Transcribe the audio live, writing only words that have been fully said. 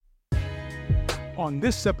on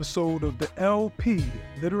this episode of the LP,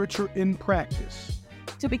 Literature in Practice.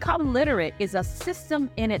 To become literate is a system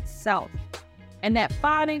in itself, and that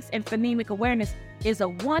phonics and phonemic awareness is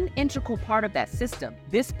one integral part of that system.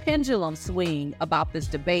 This pendulum swing about this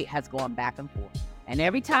debate has gone back and forth. And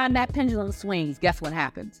every time that pendulum swings, guess what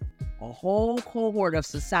happens? A whole cohort of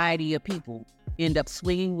society of people end up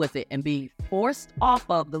swinging with it and being forced off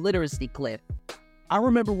of the literacy cliff. I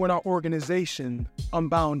remember when our organization,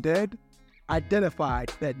 Unbound Dead,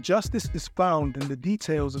 identified that justice is found in the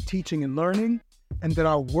details of teaching and learning, and that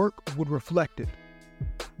our work would reflect it.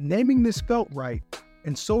 Naming this felt right,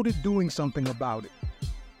 and so did doing something about it.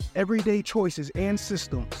 Everyday choices and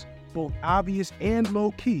systems, both obvious and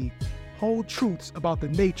low-key, hold truths about the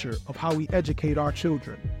nature of how we educate our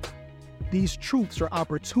children. These truths are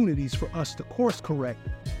opportunities for us to course correct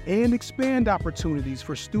and expand opportunities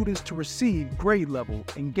for students to receive grade-level,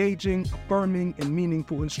 engaging, affirming, and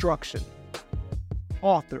meaningful instruction.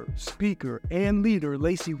 Author, speaker, and leader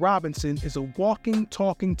Lacey Robinson is a walking,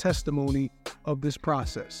 talking testimony of this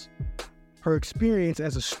process. Her experience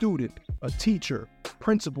as a student, a teacher,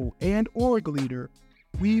 principal, and org leader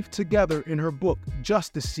weave together in her book,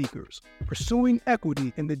 Justice Seekers, Pursuing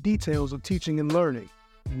Equity in the Details of Teaching and Learning,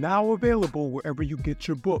 now available wherever you get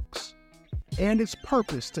your books. And its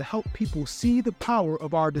purpose to help people see the power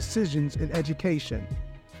of our decisions in education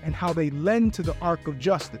and how they lend to the arc of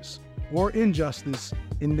justice or injustice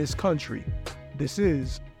in this country. This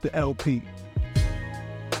is the LP.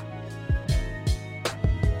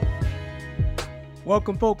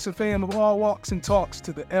 Welcome, folks and fam of all walks and talks,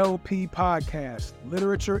 to the LP podcast,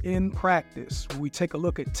 Literature in Practice, where we take a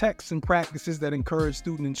look at texts and practices that encourage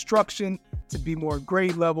student instruction to be more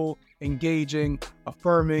grade level, engaging,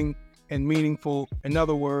 affirming, and meaningful. In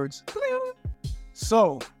other words,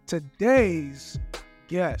 so today's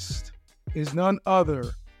guest is none other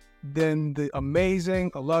than the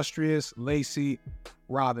amazing, illustrious Lacey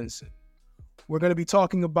Robinson. We're going to be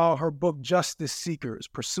talking about her book, Justice Seekers,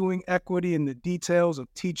 Pursuing Equity in the Details of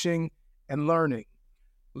Teaching and Learning.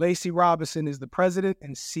 Lacey Robinson is the president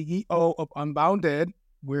and CEO of Unbound Dead,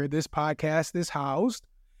 where this podcast is housed.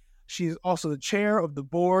 She is also the chair of the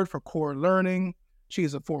board for Core Learning. She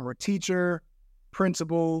is a former teacher,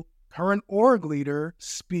 principal, current org leader,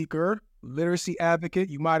 speaker, literacy advocate.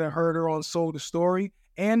 You might have heard her on Soul the Story,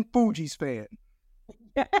 and Fuji's fan.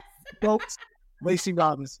 Yes. Folks, Lacey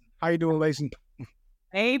Robinson. How you doing, Lacey?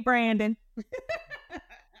 Hey, Brandon.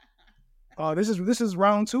 This is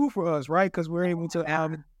round 2 for us, right? Because we're able to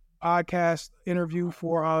have a podcast interview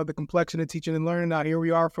for the complexion of teaching and learning. Now here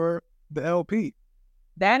we are for the LP.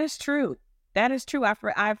 That is true.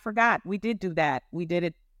 I forgot. We did do that. We did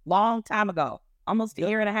it long time ago, almost a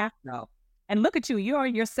year and a half ago. And look at you. You're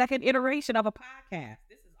on your second iteration of a podcast.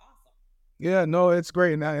 This is awesome. Yeah, no, it's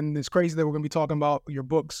great. And it's crazy that we're going to be talking about your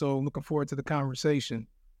book. So looking forward to the conversation.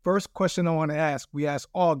 First question I want to ask, we ask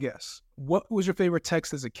all guests, what was your favorite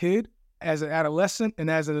text as a kid, as an adolescent, and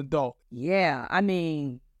as an adult? Yeah, I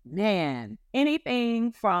mean, man,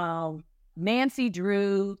 anything from Nancy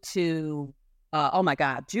Drew to,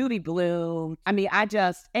 Judy Blume. I mean,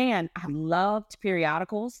 I loved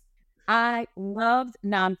periodicals. I loved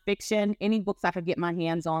nonfiction, any books I could get my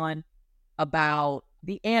hands on about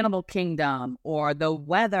the animal kingdom or the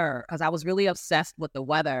weather, because I was really obsessed with the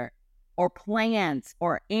weather, or plants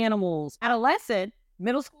or animals. Adolescent,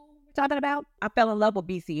 middle school, we're talking about, I fell in love with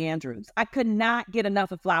B.C. Andrews. I could not get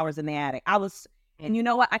enough of Flowers in the Attic. And you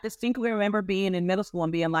know what? I distinctly remember being in middle school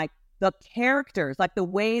and being like, the characters, like the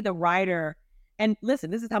way the writer, and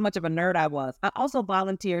listen, this is how much of a nerd I was. I also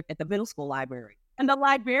volunteered at the middle school library. And the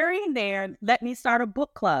librarian there let me start a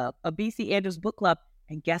book club, a B.C. Andrews book club.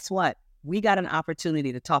 And guess what? We got an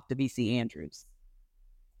opportunity to talk to B.C. Andrews.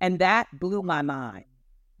 And that blew my mind.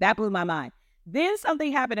 Then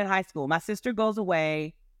something happened in high school. My sister goes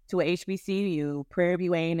away to a HBCU, Prairie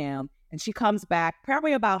View A&M, and she comes back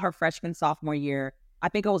probably about her freshman, sophomore year. I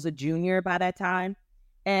think I was a junior by that time.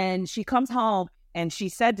 And she comes home and she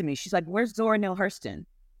said to me, she's like, where's Zora Neale Hurston?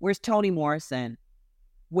 Where's Toni Morrison?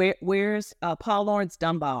 Where's Paul Laurence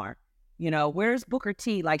Dunbar? Where's Booker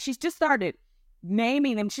T? Like, she's just started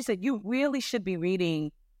naming them. She said, you really should be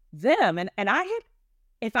reading them. And I had,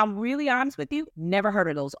 if I'm really honest with you, never heard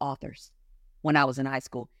of those authors when I was in high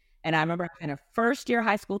school. And I remember having a first-year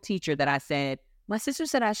high school teacher that I said, my sister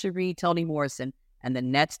said I should read Toni Morrison. And the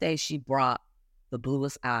next day she brought The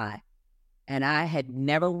Bluest Eye. And I had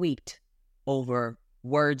never wept over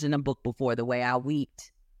words in a book before the way I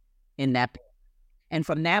wept in that book. And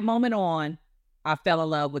from that moment on, I fell in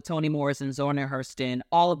love with Toni Morrison, Zora Neale Hurston,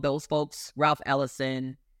 all of those folks, Ralph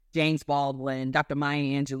Ellison, James Baldwin, Dr. Maya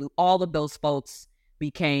Angelou, all of those folks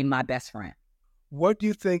became my best friend. what do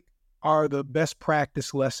you think are the best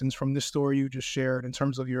practice lessons from this story you just shared in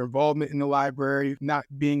terms of your involvement in the library, not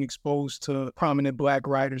being exposed to prominent Black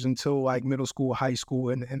writers until like middle school, high school,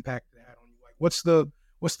 and the impact that had on you? Like, what's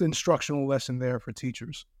the instructional lesson there for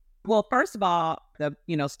teachers? Well, first of all, the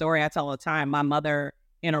story I tell all the time, my mother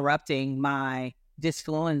interrupting my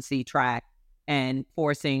disfluency track and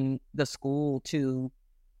forcing the school to,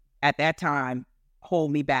 at that time,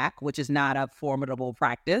 hold me back, which is not a formidable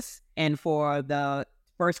practice. And for the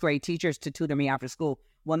first grade teachers to tutor me after school.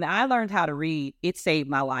 When I learned how to read, it saved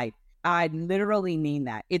my life. I literally mean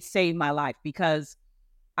that. It saved my life because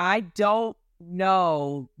I don't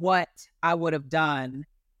know what I would have done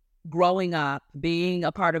growing up, being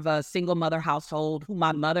a part of a single mother household, who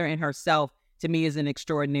my mother and herself, to me, is an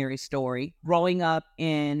extraordinary story. Growing up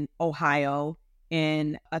in Ohio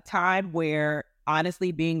in a time where,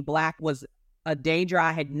 honestly, being Black was a danger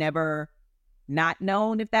I had never not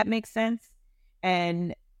known, if that makes sense.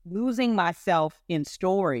 And losing myself in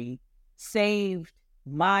story saved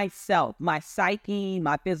myself, my psyche,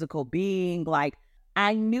 my physical being. Like,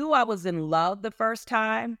 I knew I was in love the first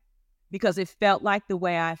time because it felt like the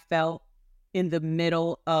way I felt in the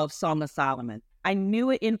middle of Song of Solomon. I knew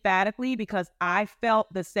it emphatically because I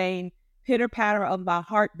felt the same pitter-patter of my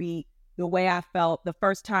heartbeat the way I felt the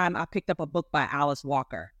first time I picked up a book by Alice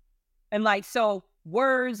Walker. And like, so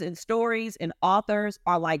words and stories and authors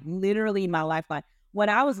are like literally my lifeline. When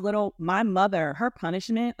I was little, my mother, her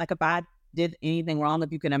punishment, like if I did anything wrong,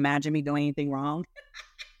 if you can imagine me doing anything wrong,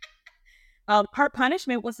 her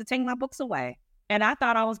punishment was to take my books away. And I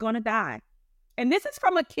thought I was going to die. And this is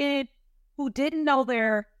from a kid who didn't know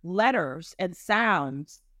their letters and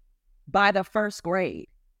sounds by the first grade,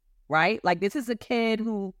 right? Like, this is a kid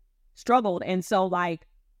who struggled. And so, like,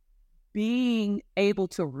 being able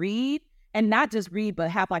to read, and not just read, but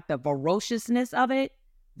have like the ferociousness of it,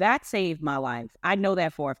 that saved my life. I know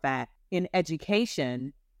that for a fact. In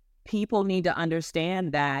education, people need to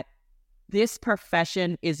understand that this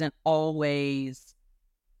profession isn't always,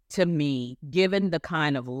 to me, given the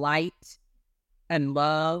kind of light and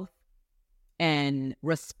love and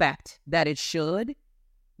respect that it should.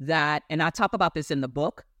 That, and I talk about this in the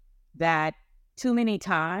book, that too many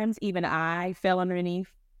times, even I fell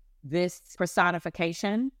underneath this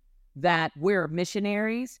personification that we're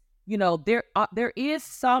missionaries. You know, there is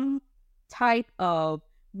some type of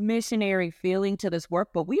missionary feeling to this work,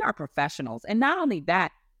 but we are professionals. And not only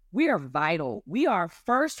that, we are vital. We are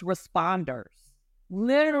first responders.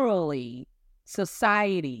 Literally,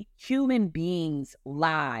 society, human beings'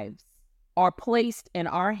 lives are placed in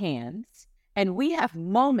our hands, and we have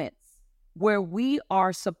moments where we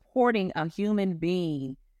are supporting a human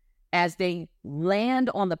being as they land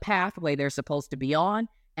on the pathway they're supposed to be on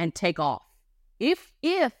and take off. If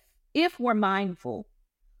we're mindful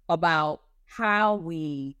about how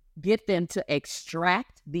we get them to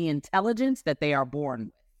extract the intelligence that they are born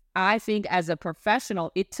with. I think as a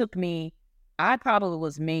professional, it took me, I probably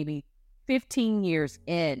was maybe 15 years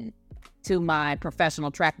in to my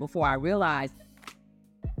professional track before I realized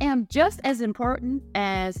I am just as important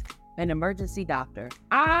as an emergency doctor.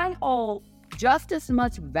 I hold just as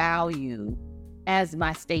much value as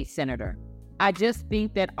my state senator. I just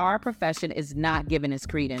think that our profession is not given its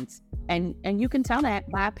credence. And you can tell that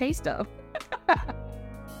by a pay stub.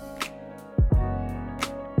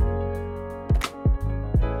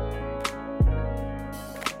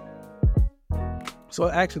 So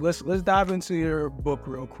actually, let's dive into your book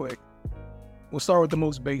real quick. We'll start with the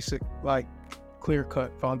most basic, like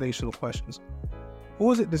clear-cut foundational questions. Who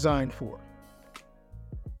was it designed for?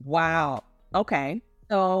 Wow. Okay.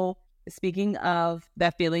 So speaking of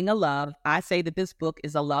that feeling of love, I say that this book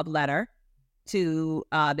is a love letter to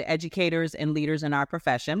the educators and leaders in our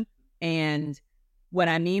profession. And what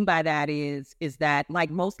I mean by that is that, like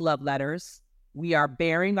most love letters, we are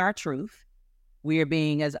bearing our truth. We are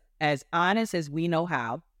being as honest as we know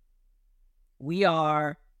how. We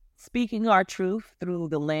are speaking our truth through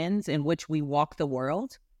the lens in which we walk the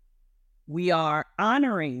world. We are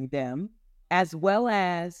honoring them, as well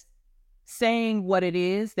as saying what it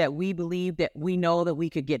is that we believe that we know that we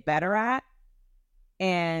could get better at.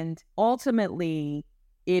 And ultimately,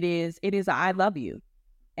 it is I love you.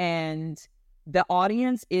 And the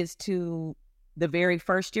audience is to the very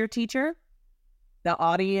first year teacher. The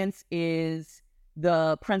audience is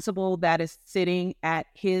the principal that is sitting at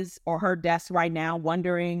his or her desk right now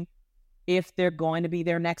wondering if they're going to be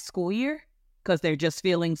there next school year because they're just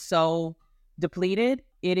feeling so depleted.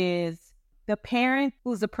 It is the parent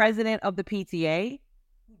who's the president of the PTA,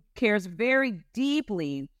 cares very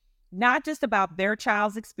deeply, not just about their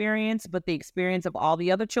child's experience, but the experience of all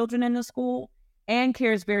the other children in the school. and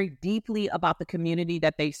cares very deeply about the community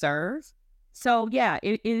that they serve. So yeah,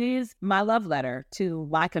 it is my love letter to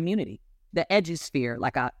my community, the edusphere,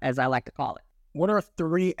 as I like to call it. What are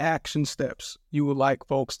 3 action steps you would like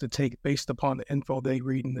folks to take based upon the info they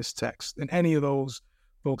read in this text? And any of those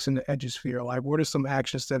folks in the edusphere, like what are some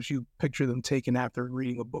action steps you picture them taking after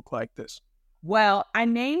reading a book like this? Well, I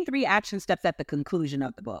named 3 action steps at the conclusion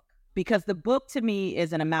of the book because the book to me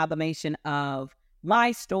is an amalgamation of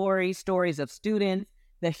my stories of students,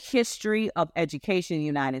 the history of education in the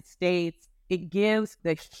United States. It gives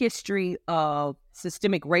the history of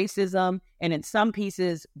systemic racism, and in some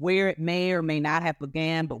pieces where it may or may not have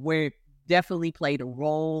began, but where it definitely played a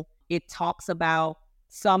role. It talks about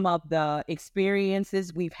some of the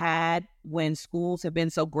experiences we've had when schools have been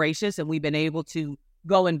so gracious and we've been able to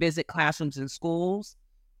go and visit classrooms and schools.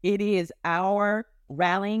 It is our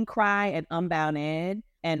rallying cry at Unbound Ed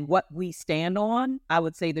and what we stand on. I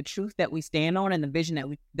would say the truth that we stand on and the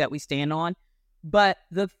vision that we stand on. But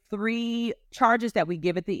the 3 charges that we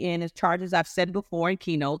give at the end is charges I've said before in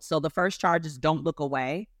keynotes. So the first charge is don't look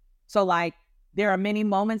away. So like there are many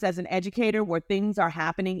moments as an educator where things are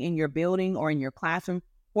happening in your building or in your classroom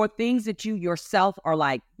or things that you yourself are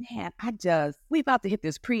like, man, we about to hit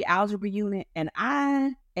this pre-algebra unit and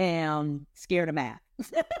I am scared of math.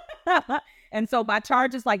 And so my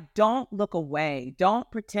charge is like, don't look away. Don't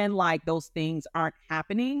pretend like those things aren't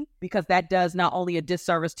happening because that does not only a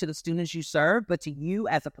disservice to the students you serve, but to you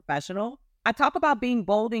as a professional. I talk about being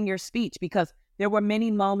bold in your speech because there were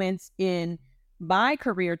many moments in my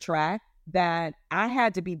career track that I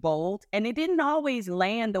had to be bold and it didn't always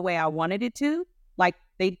land the way I wanted it to. Like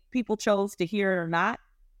people chose to hear it or not,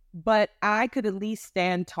 but I could at least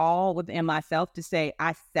stand tall within myself to say,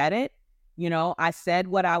 I said it. You know, I said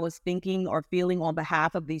what I was thinking or feeling on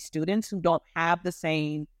behalf of these students who don't have the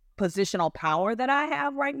same positional power that I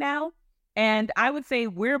have right now. And I would say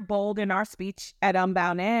we're bold in our speech at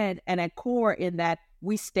Unbound Ed and at CORE in that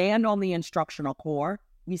we stand on the instructional core.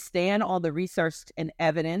 We stand on the research and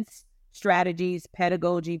evidence, strategies,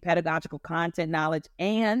 pedagogy, pedagogical content knowledge,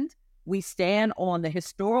 and we stand on the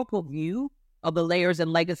historical view of the layers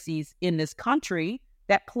and legacies in this country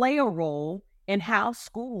that play a role in how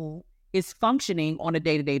school is functioning on a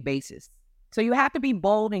day-to-day basis. So you have to be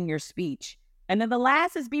bold in your speech. And then the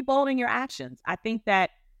last is be bold in your actions. I think that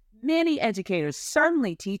many educators,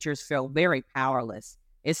 certainly teachers, feel very powerless,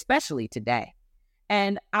 especially today.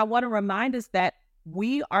 And I want to remind us that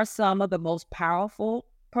we are some of the most powerful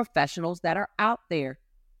professionals that are out there.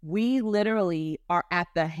 We literally are at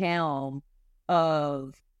the helm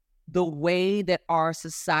of the way that our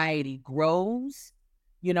society grows.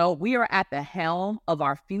 You know, we are at the helm of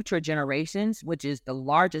our future generations, which is the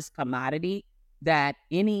largest commodity that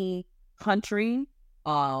any country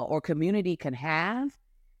or community can have.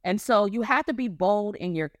 And so you have to be bold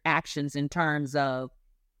in your actions in terms of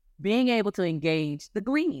being able to engage the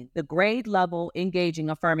grade level,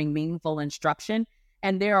 engaging, affirming, meaningful instruction.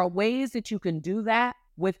 And there are ways that you can do that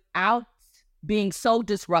without being so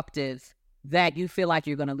disruptive that you feel like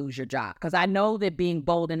you're going to lose your job. Because I know that being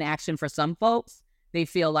bold in action for some folks, they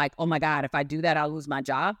feel like, oh my God, if I do that, I'll lose my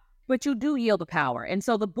job. But you do yield the power. And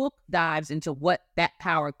so the book dives into what that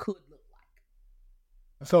power could look like.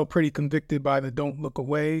 I felt pretty convicted by the don't look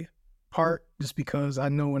away part, just because I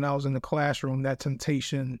know when I was in the classroom, that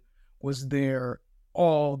temptation was there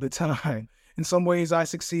all the time. In some ways I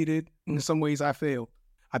succeeded, in some ways I failed.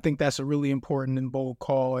 I think that's a really important and bold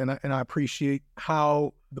call. And I appreciate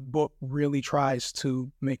how the book really tries to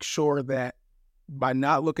make sure that by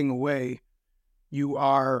not looking away, you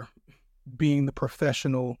are being the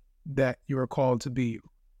professional that you are called to be.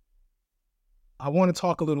 I want to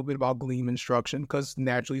talk a little bit about GLEAM instruction because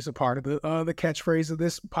naturally it's a part of the catchphrase of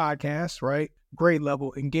this podcast, right? Grade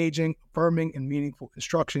level, engaging, affirming, and meaningful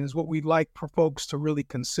instruction is what we'd like for folks to really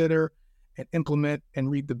consider and implement and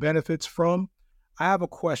reap the benefits from. I have a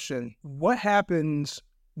question. What happens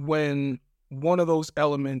when one of those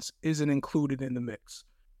elements isn't included in the mix?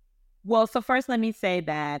 Well, so first let me say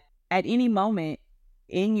that at any moment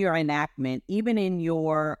in your enactment, even in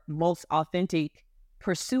your most authentic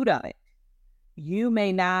pursuit of it, you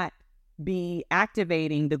may not be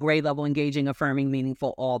activating the grade level, engaging, affirming,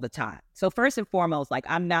 meaningful all the time. So first and foremost, like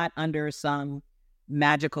I'm not under some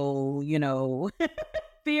magical,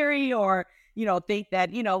 theory or, think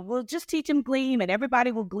that, we'll just teach them GLEAM and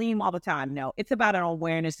everybody will GLEAM all the time. No, it's about an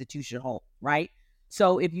awareness that you should hold, right?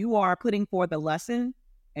 So if you are putting forth a lesson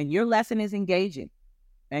and your lesson is engaging,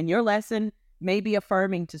 and your lesson may be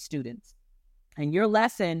affirming to students. And your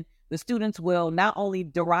lesson, the students will not only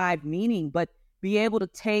derive meaning, but be able to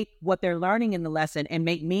take what they're learning in the lesson and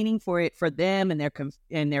make meaning for it for them and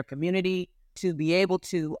their community, to be able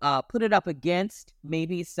to put it up against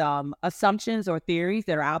maybe some assumptions or theories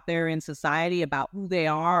that are out there in society about who they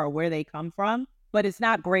are or where they come from, but it's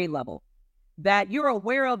not grade level. That you're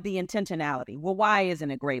aware of the intentionality. Well, why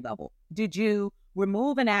isn't it grade level? Did you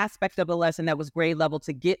remove an aspect of the lesson that was grade level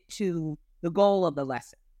to get to the goal of the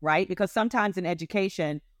lesson, right? Because sometimes in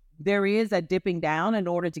education, there is a dipping down in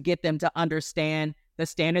order to get them to understand the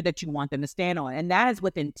standard that you want them to stand on. And that is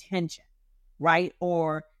with intention, right?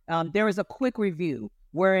 Or there is a quick review.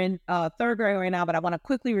 We're in third grade right now, but I want to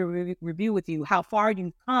quickly review with you how far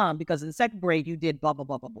you've come because in the second grade, you did blah, blah,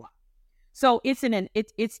 blah, blah, blah. So it's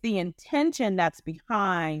the intention that's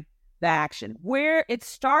behind the action. Where it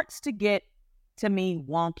starts to get, to me,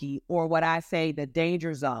 wonky, or what I say the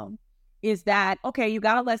danger zone, is that, okay, you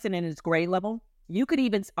got a lesson in its grade level. You could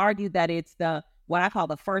even argue that it's what I call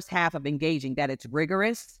the first half of engaging, that it's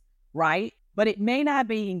rigorous, right? But it may not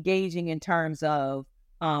be engaging in terms of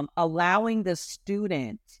allowing the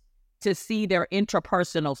student to see their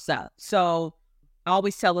intrapersonal self. So I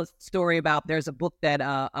always tell a story about, there's a book that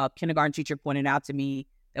a kindergarten teacher pointed out to me.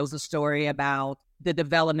 It was a story about the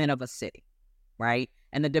development of a city, right?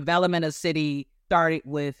 And the development of a city started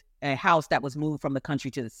with a house that was moved from the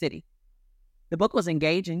country to the city. The book was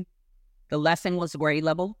engaging. The lesson was grade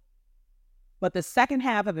level. But the second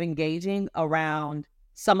half of engaging around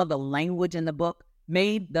some of the language in the book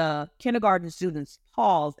made the kindergarten students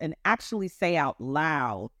pause and actually say out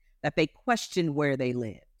loud that they questioned where they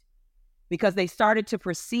lived, because they started to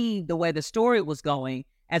perceive the way the story was going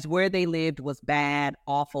as where they lived was bad,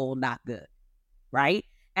 awful, not good, right?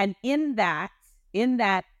 And in that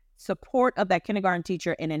support of that kindergarten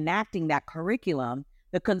teacher in enacting that curriculum,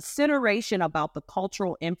 the consideration about the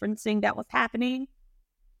cultural inferencing that was happening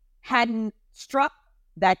hadn't struck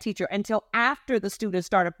that teacher until after the students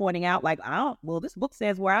started pointing out, like, this book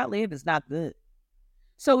says where I live is not good.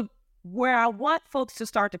 So where I want folks to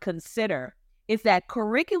start to consider is that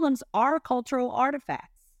curriculums are cultural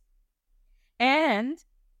artifacts. And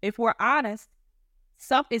if we're honest,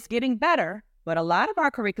 it's getting better, but a lot of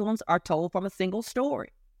our curriculums are told from a single story.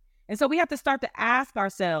 And so we have to start to ask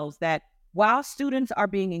ourselves that while students are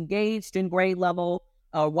being engaged in grade level,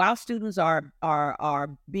 while students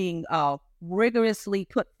are being rigorously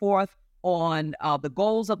put forth on the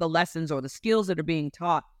goals of the lessons or the skills that are being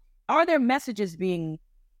taught, are there messages being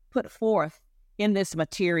put forth in this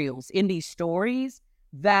materials, in these stories,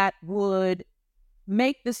 that would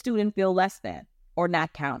make the student feel less than or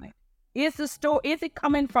not counted? Is it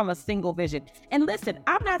coming from a single vision? And listen,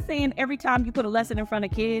 I'm not saying every time you put a lesson in front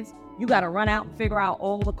of kids, you got to run out and figure out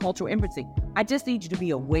all the cultural inferencing. I just need you to be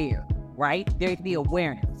aware, right? There to be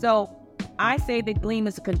awareness. So I say that GLEAM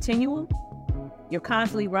is a continuum. You're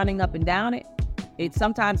constantly running up and down it.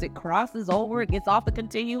 Sometimes it crosses over, it gets off the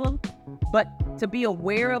continuum. But to be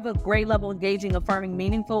aware of a grade level, engaging, affirming,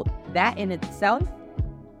 meaningful, that in itself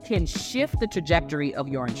can shift the trajectory of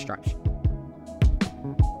your instruction.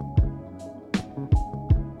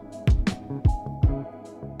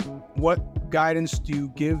 What guidance do you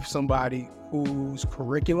give somebody whose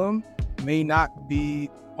curriculum may not be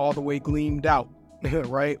all the way gleamed out,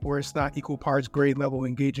 right? Or it's not equal parts grade level,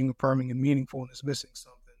 engaging, affirming, and meaningful, and it's missing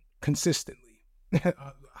something consistently?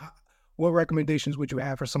 What recommendations would you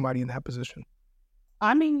have for somebody in that position?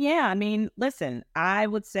 Listen, I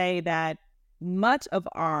would say that much of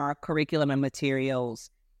our curriculum and materials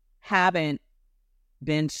haven't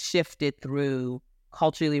been shifted through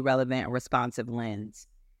culturally relevant and responsive lens.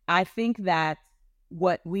 I think that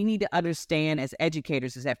what we need to understand as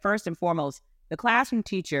educators is that first and foremost, the classroom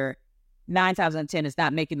teacher, 9 times out of 10, is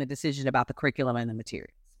not making the decision about the curriculum and the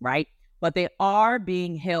materials, right? But they are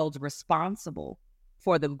being held responsible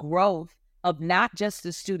for the growth of not just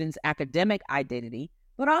the student's academic identity,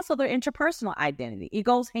 but also their interpersonal identity. It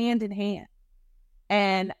goes hand in hand.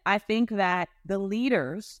 And I think that the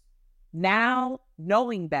leaders, now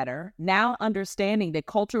knowing better, now understanding that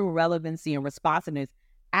cultural relevancy and responsiveness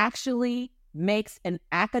actually makes an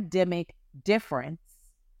academic difference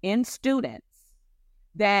in students,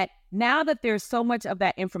 that now that there's so much of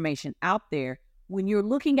that information out there, when you're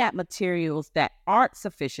looking at materials that aren't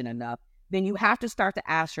sufficient enough, then you have to start to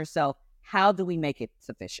ask yourself, how do we make it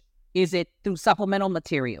sufficient? Is it through supplemental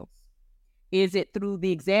materials? Is it through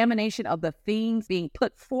the examination of the themes being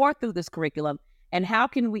put forth through this curriculum? And how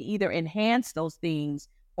can we either enhance those themes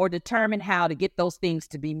or determine how to get those things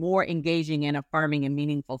to be more engaging and affirming and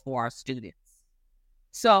meaningful for our students?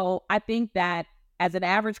 So I think that as an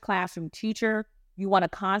average classroom teacher, you want to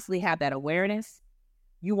constantly have that awareness.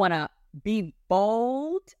 You want to be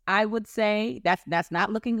bold, I would say. That's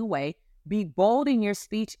not looking away. Be bold in your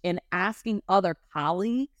speech in asking other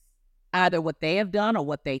colleagues either what they have done or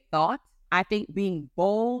what they thought I think being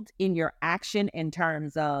bold in your action in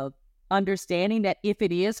terms of understanding that if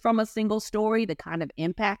it is from a single story, the kind of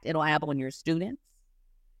impact it'll have on your students,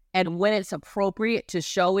 and when it's appropriate to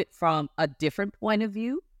show it from a different point of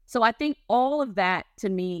view. So I think all of that to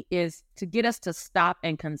me is to get us to stop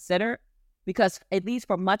and consider, because at least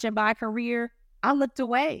for much of my career, I looked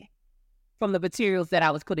away from the materials that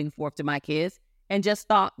I was putting forth to my kids and just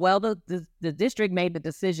thought, well, the district made the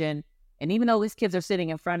decision, and even though these kids are sitting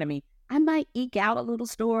in front of me, I might eke out a little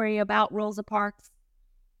story about Rosa Parks,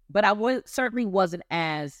 but I certainly wasn't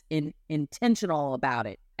as intentional about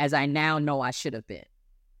it as I now know I should have been.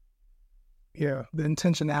 Yeah, the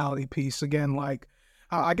intentionality piece again. Like,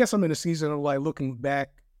 I guess I'm in a season of like looking back,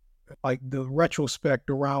 like the retrospect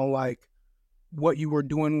around like what you were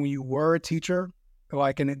doing when you were a teacher.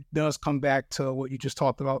 Like, and it does come back to what you just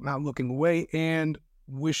talked about, not looking away and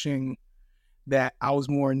wishing that I was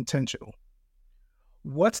more intentional.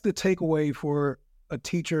 What's the takeaway for a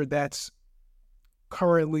teacher that's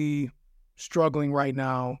currently struggling right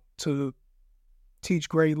now to teach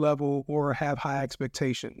grade level or have high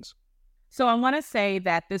expectations? So I want to say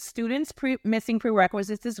that the students missing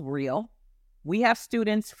prerequisites is real. We have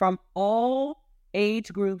students from all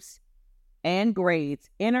age groups and grades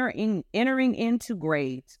entering into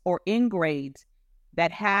grades or in grades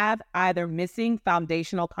that have either missing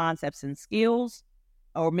foundational concepts and skills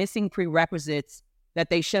or missing prerequisites that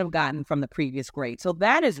they should have gotten from the previous grade. So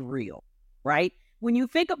that is real, right? When you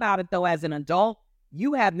think about it, though, as an adult,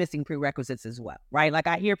 you have missing prerequisites as well, right? Like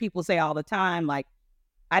I hear people say all the time, like,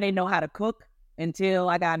 I didn't know how to cook until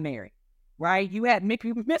I got married, right? You had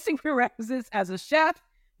missing prerequisites as a chef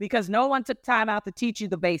because no one took time out to teach you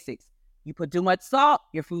the basics. You put too much salt,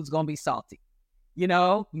 your food's going to be salty. You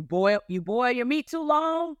know, you boil your meat too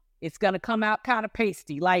long, it's going to come out kind of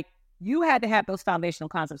pasty. Like, you had to have those foundational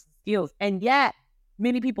concepts and skills. And yet,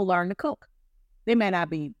 many people learn to cook. They may not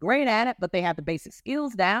be great at it, but they have the basic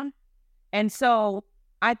skills down. And so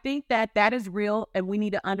I think that is real, and we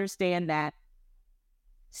need to understand that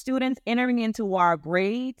students entering into our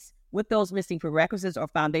grades with those missing prerequisites or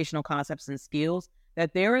foundational concepts and skills,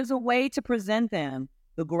 that there is a way to present them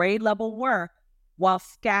the grade level work while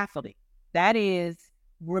scaffolding. That is,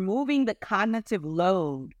 removing the cognitive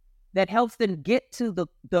load that helps them get to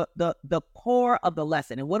the core of the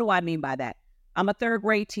lesson. And what do I mean by that? I'm a third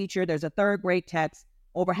grade teacher. There's a third grade text.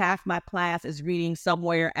 Over half my class is reading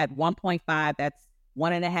somewhere at 1.5. That's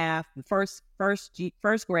 1.5. The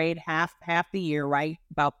first grade, half the year, right?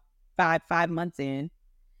 About five months in.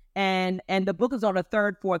 And the book is on a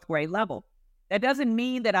third, fourth grade level. That doesn't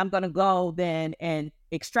mean that I'm going to go then and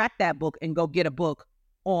extract that book and go get a book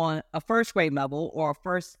on a first grade level or a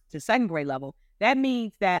first to second grade level. That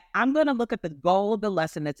means that I'm going to look at the goal of the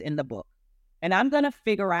lesson that's in the book, and I'm going to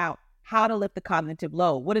figure out how to lift the cognitive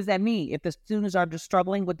load. What does that mean? If the students are just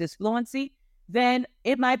struggling with disfluency, then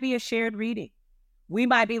it might be a shared reading. We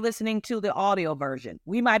might be listening to the audio version.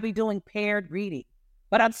 We might be doing paired reading,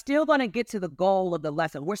 but I'm still going to get to the goal of the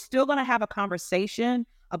lesson. We're still going to have a conversation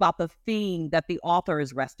about the theme that the author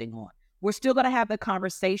is resting on. We're still going to have the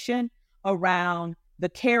conversation around the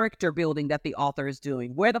character building that the author is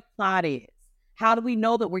doing, where the plot is. How do we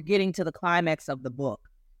know that we're getting to the climax of the book?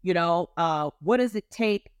 You know, what does it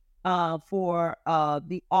take for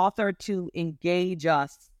the author to engage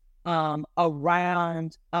us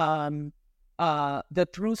around the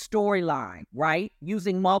through storyline, right?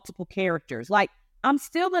 Using multiple characters. Like, I'm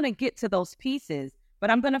still going to get to those pieces, but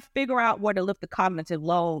I'm going to figure out where to lift the cognitive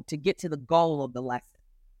load to get to the goal of the lesson.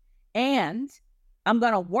 And I'm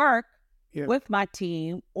going to work with my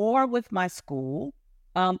team or with my school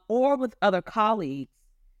or with other colleagues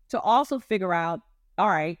to also figure out, all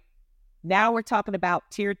right, now we're talking about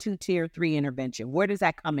tier 2, tier 3 intervention. Where does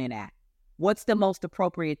that come in at? What's the most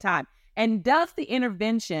appropriate time? And does the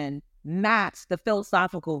intervention match the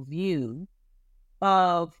philosophical view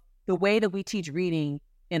of the way that we teach reading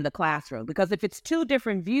in the classroom? Because if it's two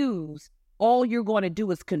different views, all you're going to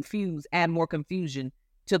do is add more confusion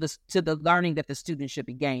to the learning that the student should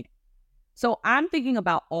be gaining. So I'm thinking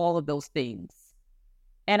about all of those things.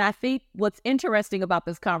 And I think what's interesting about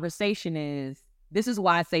this conversation is, this is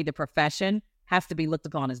why I say the profession has to be looked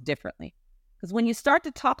upon as differently. Because when you start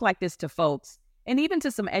to talk like this to folks, and even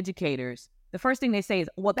to some educators, the first thing they say is,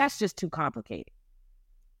 well, that's just too complicated.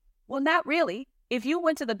 Well, not really. If you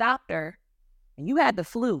went to the doctor and you had the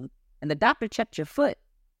flu and the doctor checked your foot,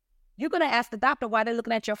 you're going to ask the doctor why they're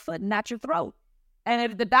looking at your foot and not your throat. And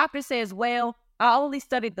if the doctor says, well, I only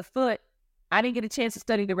studied the foot, I didn't get a chance to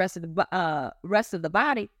study the rest of the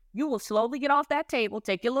body, you will slowly get off that table,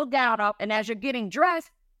 take your little gown off, and as you're getting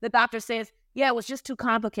dressed, the doctor says, yeah, it was just too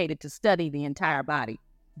complicated to study the entire body.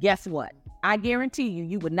 guess what? I guarantee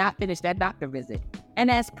you would not finish that doctor visit. And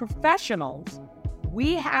as professionals,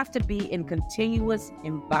 we have to be in continuous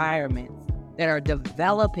environments that are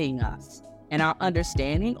developing us and our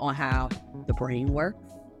understanding on how the brain works,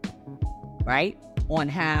 right? On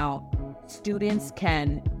how students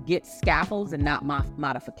can get scaffolds and not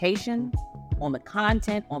modifications, on the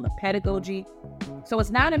content, on the pedagogy. So it's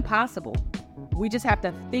not impossible. We just have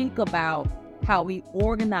to think about how we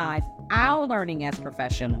organize our learning as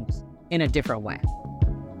professionals in a different way.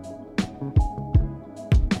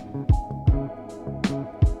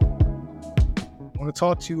 I want to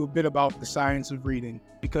talk to you a bit about the science of reading,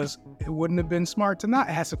 because it wouldn't have been smart to not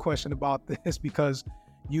ask a question about this, because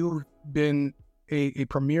you've been a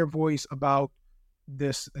premier voice about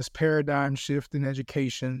this paradigm shift in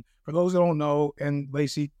education. For those that don't know, and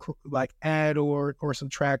Lacey, like add or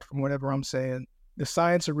subtract from whatever I'm saying, the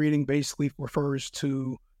science of reading basically refers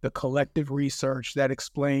to the collective research that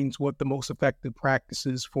explains what the most effective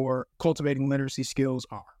practices for cultivating literacy skills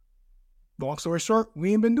are. Long story short,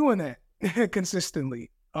 we ain't been doing that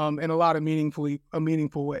consistently in a lot of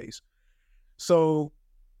meaningful ways. So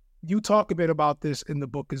you talk a bit about this in the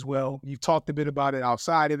book as well. You've talked a bit about it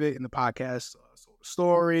outside of it in the podcast,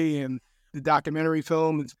 Story, and the documentary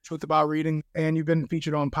film, Truth About Reading, and you've been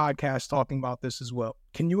featured on podcasts talking about this as well.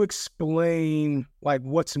 Can you explain like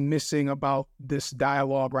what's missing about this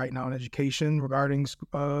dialogue right now in education regarding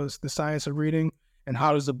the science of reading, and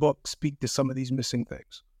how does the book speak to some of these missing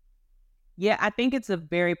things? Yeah, I think it's a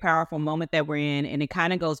very powerful moment that we're in, and it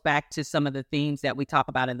kind of goes back to some of the themes that we talk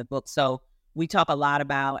about in the book. So we talk a lot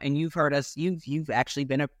about, and you've heard us, you've actually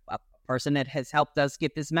been a person that has helped us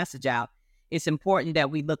get this message out. It's important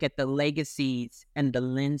that we look at the legacies and the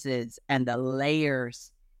lenses and the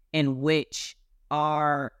layers in which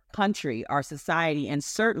our country, our society, and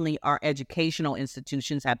certainly our educational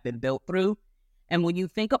institutions have been built through. And when you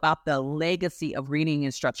think about the legacy of reading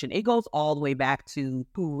instruction, it goes all the way back to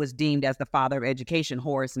who was deemed as the father of education,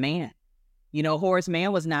 Horace Mann. You know, Horace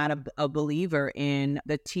Mann was not a believer in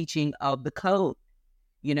the teaching of the code,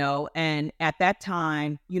 you know, and at that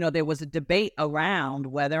time, you know, there was a debate around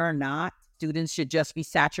whether or not students should just be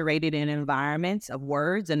saturated in environments of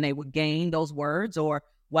words and they would gain those words, or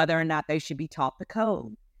whether or not they should be taught the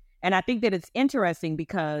code. And I think that it's interesting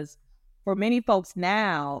because for many folks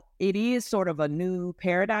now, it is sort of a new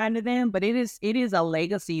paradigm to them, but it is a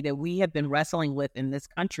legacy that we have been wrestling with in this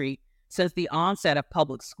country since the onset of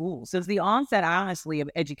public schools, since the onset, honestly, of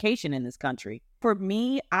education in this country. For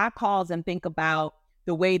me, I pause and think about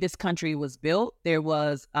the way this country was built. There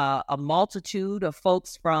was a multitude of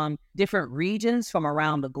folks from different regions from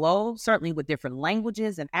around the globe, certainly with different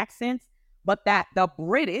languages and accents, but that the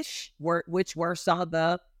British were, which were some of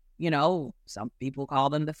the, you know, some people call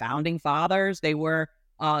them the founding fathers. They were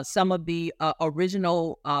some of the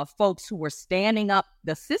original folks who were standing up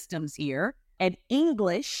the systems here, and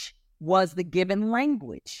English was the given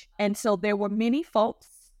language. And so there were many folks,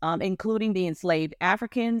 including the enslaved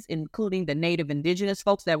Africans, including the native indigenous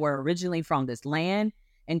folks that were originally from this land,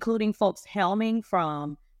 including folks hailing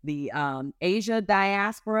from the Asia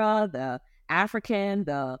diaspora, the African,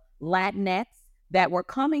 the Latinx, that were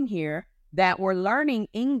coming here, that were learning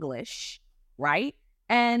English, right?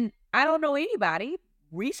 And I don't know anybody,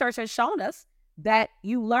 research has shown us that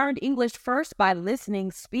you learned English first by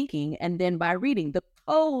listening, speaking, and then by reading. The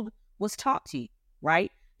code was taught to you,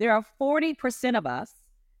 right? There are 40% of us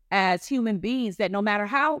as human beings that no matter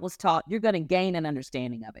how it was taught, you're going to gain an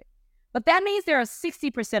understanding of it. But that means there are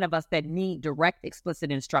 60% of us that need direct,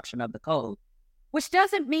 explicit instruction of the code, which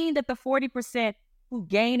doesn't mean that the 40% who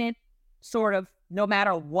gain it sort of no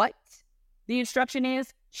matter what the instruction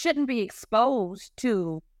is shouldn't be exposed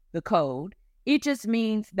to the code. It just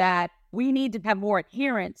means that we need to have more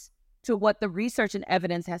adherence to what the research and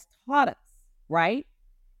evidence has taught us, right?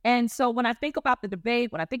 And so when I think about the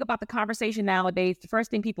debate, when I think about the conversation nowadays, the first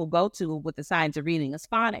thing people go to with the science of reading is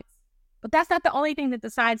phonics. But that's not the only thing that the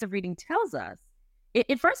science of reading tells us.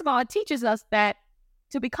 It first of all, it teaches us that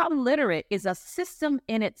to become literate is a system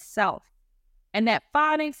in itself, and that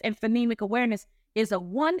phonics and phonemic awareness is a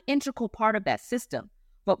one integral part of that system.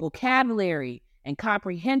 But vocabulary and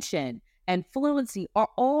comprehension and fluency are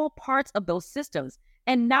all parts of those systems,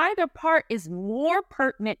 and neither part is more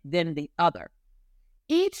pertinent than the other.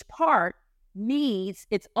 Each part needs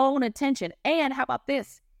its own attention. And how about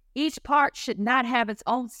this? Each part should not have its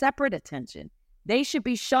own separate attention. They should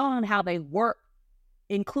be shown how they work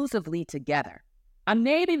inclusively together. I'm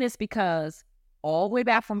naming this because all the way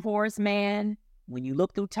back from Horace Mann, when you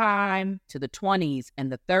look through time to the 20s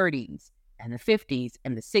and the 30s and the 50s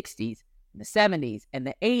and the 60s and the 70s and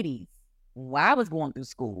the 80s, when I was going through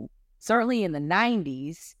school, certainly in the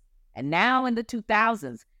 90s and now in the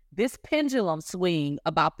 2000s, this pendulum swing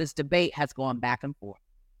about this debate has gone back and forth.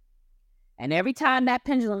 And every time that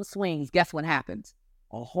pendulum swings, guess what happens?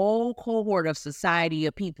 A whole cohort of society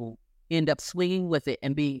of people end up swinging with it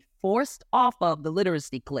and being forced off of the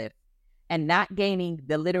literacy cliff and not gaining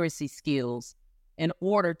the literacy skills in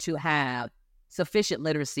order to have sufficient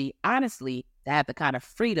literacy, honestly, to have the kind of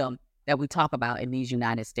freedom that we talk about in these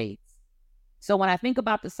United States. So when I think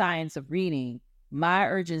about the science of reading, my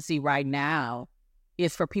urgency right now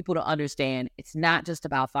is for people to understand it's not just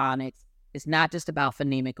about phonics, it's not just about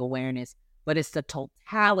phonemic awareness, but it's the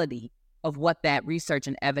totality of what that research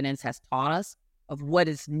and evidence has taught us of what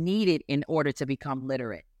is needed in order to become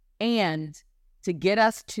literate and to get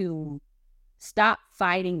us to stop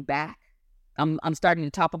fighting back. I'm starting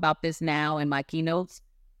to talk about this now in my keynotes,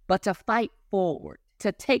 but to fight forward,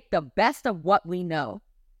 to take the best of what we know.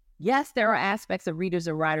 Yes, there are aspects of Readers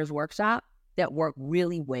and Writers Workshop that work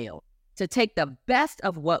really well. To take the best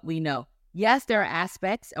of what we know. Yes, there are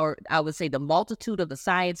aspects, or I would say the multitude of the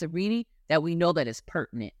science of reading that we know that is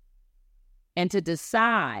pertinent. And to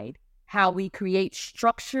decide how we create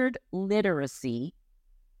structured literacy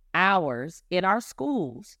hours in our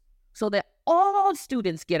schools so that all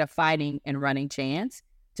students get a fighting and running chance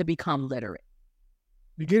to become literate.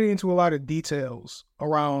 You're getting into a lot of details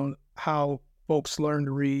around how folks learn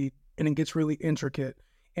to read, and it gets really intricate.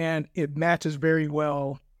 And it matches very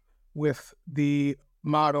well with the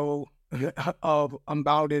motto of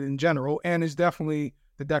Unbounded in general, and is definitely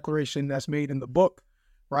the declaration that's made in the book,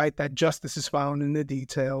 right? That justice is found in the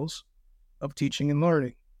details of teaching and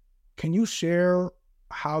learning. Can you share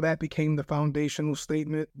how that became the foundational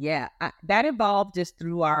statement? Yeah, that evolved just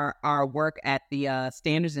through our work at the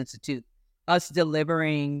Standards Institute, us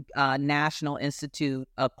delivering National Institute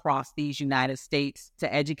across these United States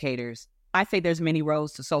to educators. I say there's many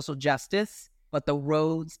roads to social justice, but the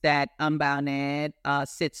roads that Unbound Ed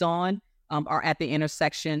sits on are at the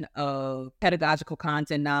intersection of pedagogical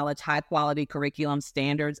content knowledge, high quality curriculum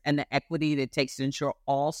standards, and the equity that it takes to ensure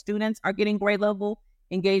all students are getting grade level,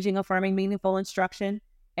 engaging, affirming, meaningful instruction.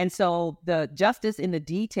 And so the justice in the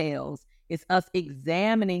details is us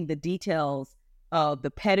examining the details of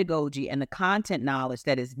the pedagogy and the content knowledge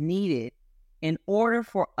that is needed in order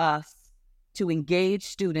for us to engage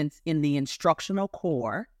students in the instructional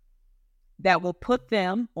core that will put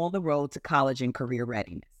them on the road to college and career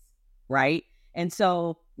readiness, right? And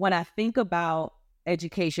so when I think about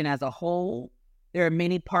education as a whole, there are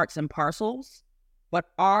many parts and parcels, but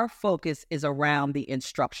our focus is around the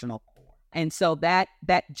instructional core. And so that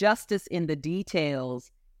justice in the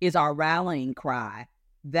details is our rallying cry,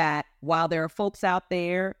 that while there are folks out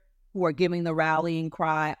there who are giving the rallying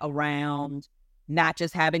cry around not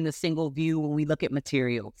just having the single view when we look at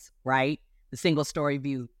materials, right? The single story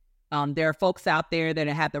view. There are folks out there that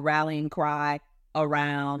have the rallying cry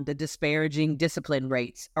around the disparaging discipline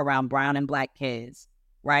rates around brown and black kids,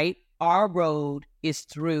 right? Our road is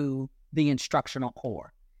through the instructional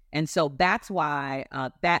core. And so that's why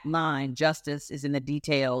that line, justice is in the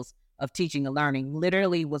details of teaching and learning,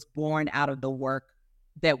 literally was born out of the work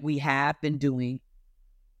that we have been doing.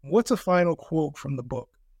 What's a final quote from the book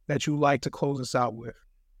that you like to close us out with?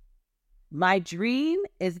 My dream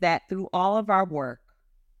is that through all of our work,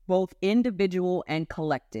 both individual and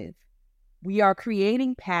collective, we are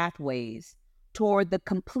creating pathways toward the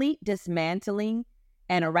complete dismantling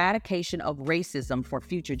and eradication of racism for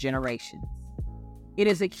future generations. It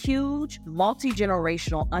is a huge,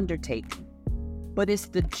 multi-generational undertaking, but it's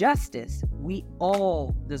the justice we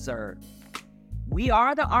all deserve. We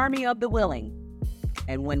are the army of the willing,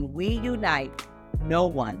 and when we unite, no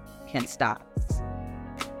one can stop us.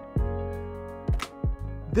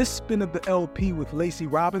 This spin of the LP with Lacey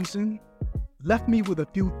Robinson left me with a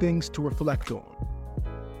few things to reflect on.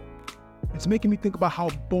 It's making me think about how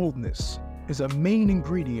boldness is a main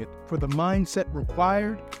ingredient for the mindset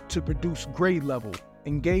required to produce grade level,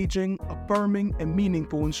 engaging, affirming, and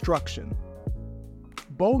meaningful instruction.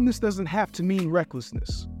 Boldness doesn't have to mean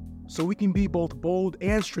recklessness, so we can be both bold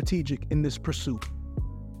and strategic in this pursuit.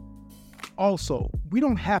 Also, we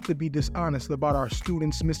don't have to be dishonest about our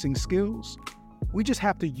students' missing skills. We just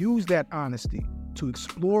have to use that honesty to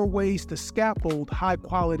explore ways to scaffold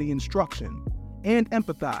high-quality instruction and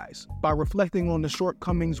empathize by reflecting on the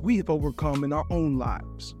shortcomings we have overcome in our own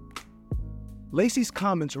lives. Lacey's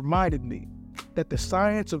comments reminded me that the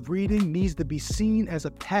science of reading needs to be seen as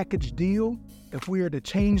a package deal if we are to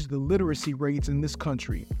change the literacy rates in this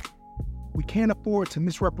country. We can't afford to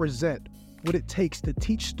misrepresent what it takes to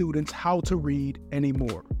teach students how to read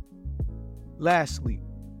anymore. Lastly,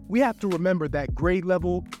 We have to remember that grade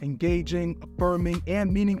level, engaging, affirming,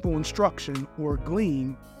 and meaningful instruction, or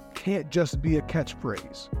GLEAM, can't just be a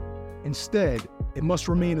catchphrase. Instead, it must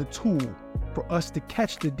remain a tool for us to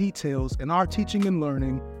catch the details in our teaching and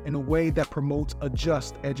learning in a way that promotes a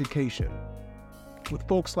just education. With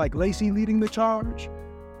folks like Lacey leading the charge,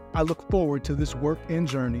 I look forward to this work and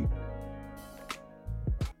journey.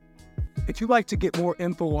 If you'd like to get more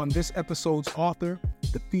info on this episode's author,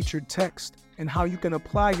 the featured text, and how you can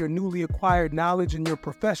apply your newly acquired knowledge in your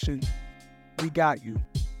profession, we got you.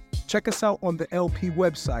 Check us out on the LP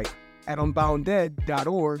website at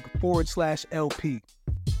unbounded.org/LP.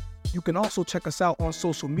 You can also check us out on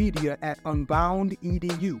social media at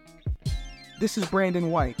unbound.edu. This is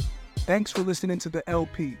Brandon White. Thanks for listening to the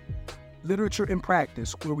LP, Literature in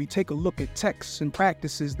Practice, where we take a look at texts and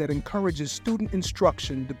practices that encourages student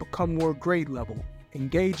instruction to become more grade level,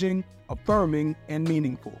 engaging, affirming, and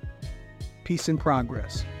meaningful. Peace and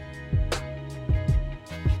progress.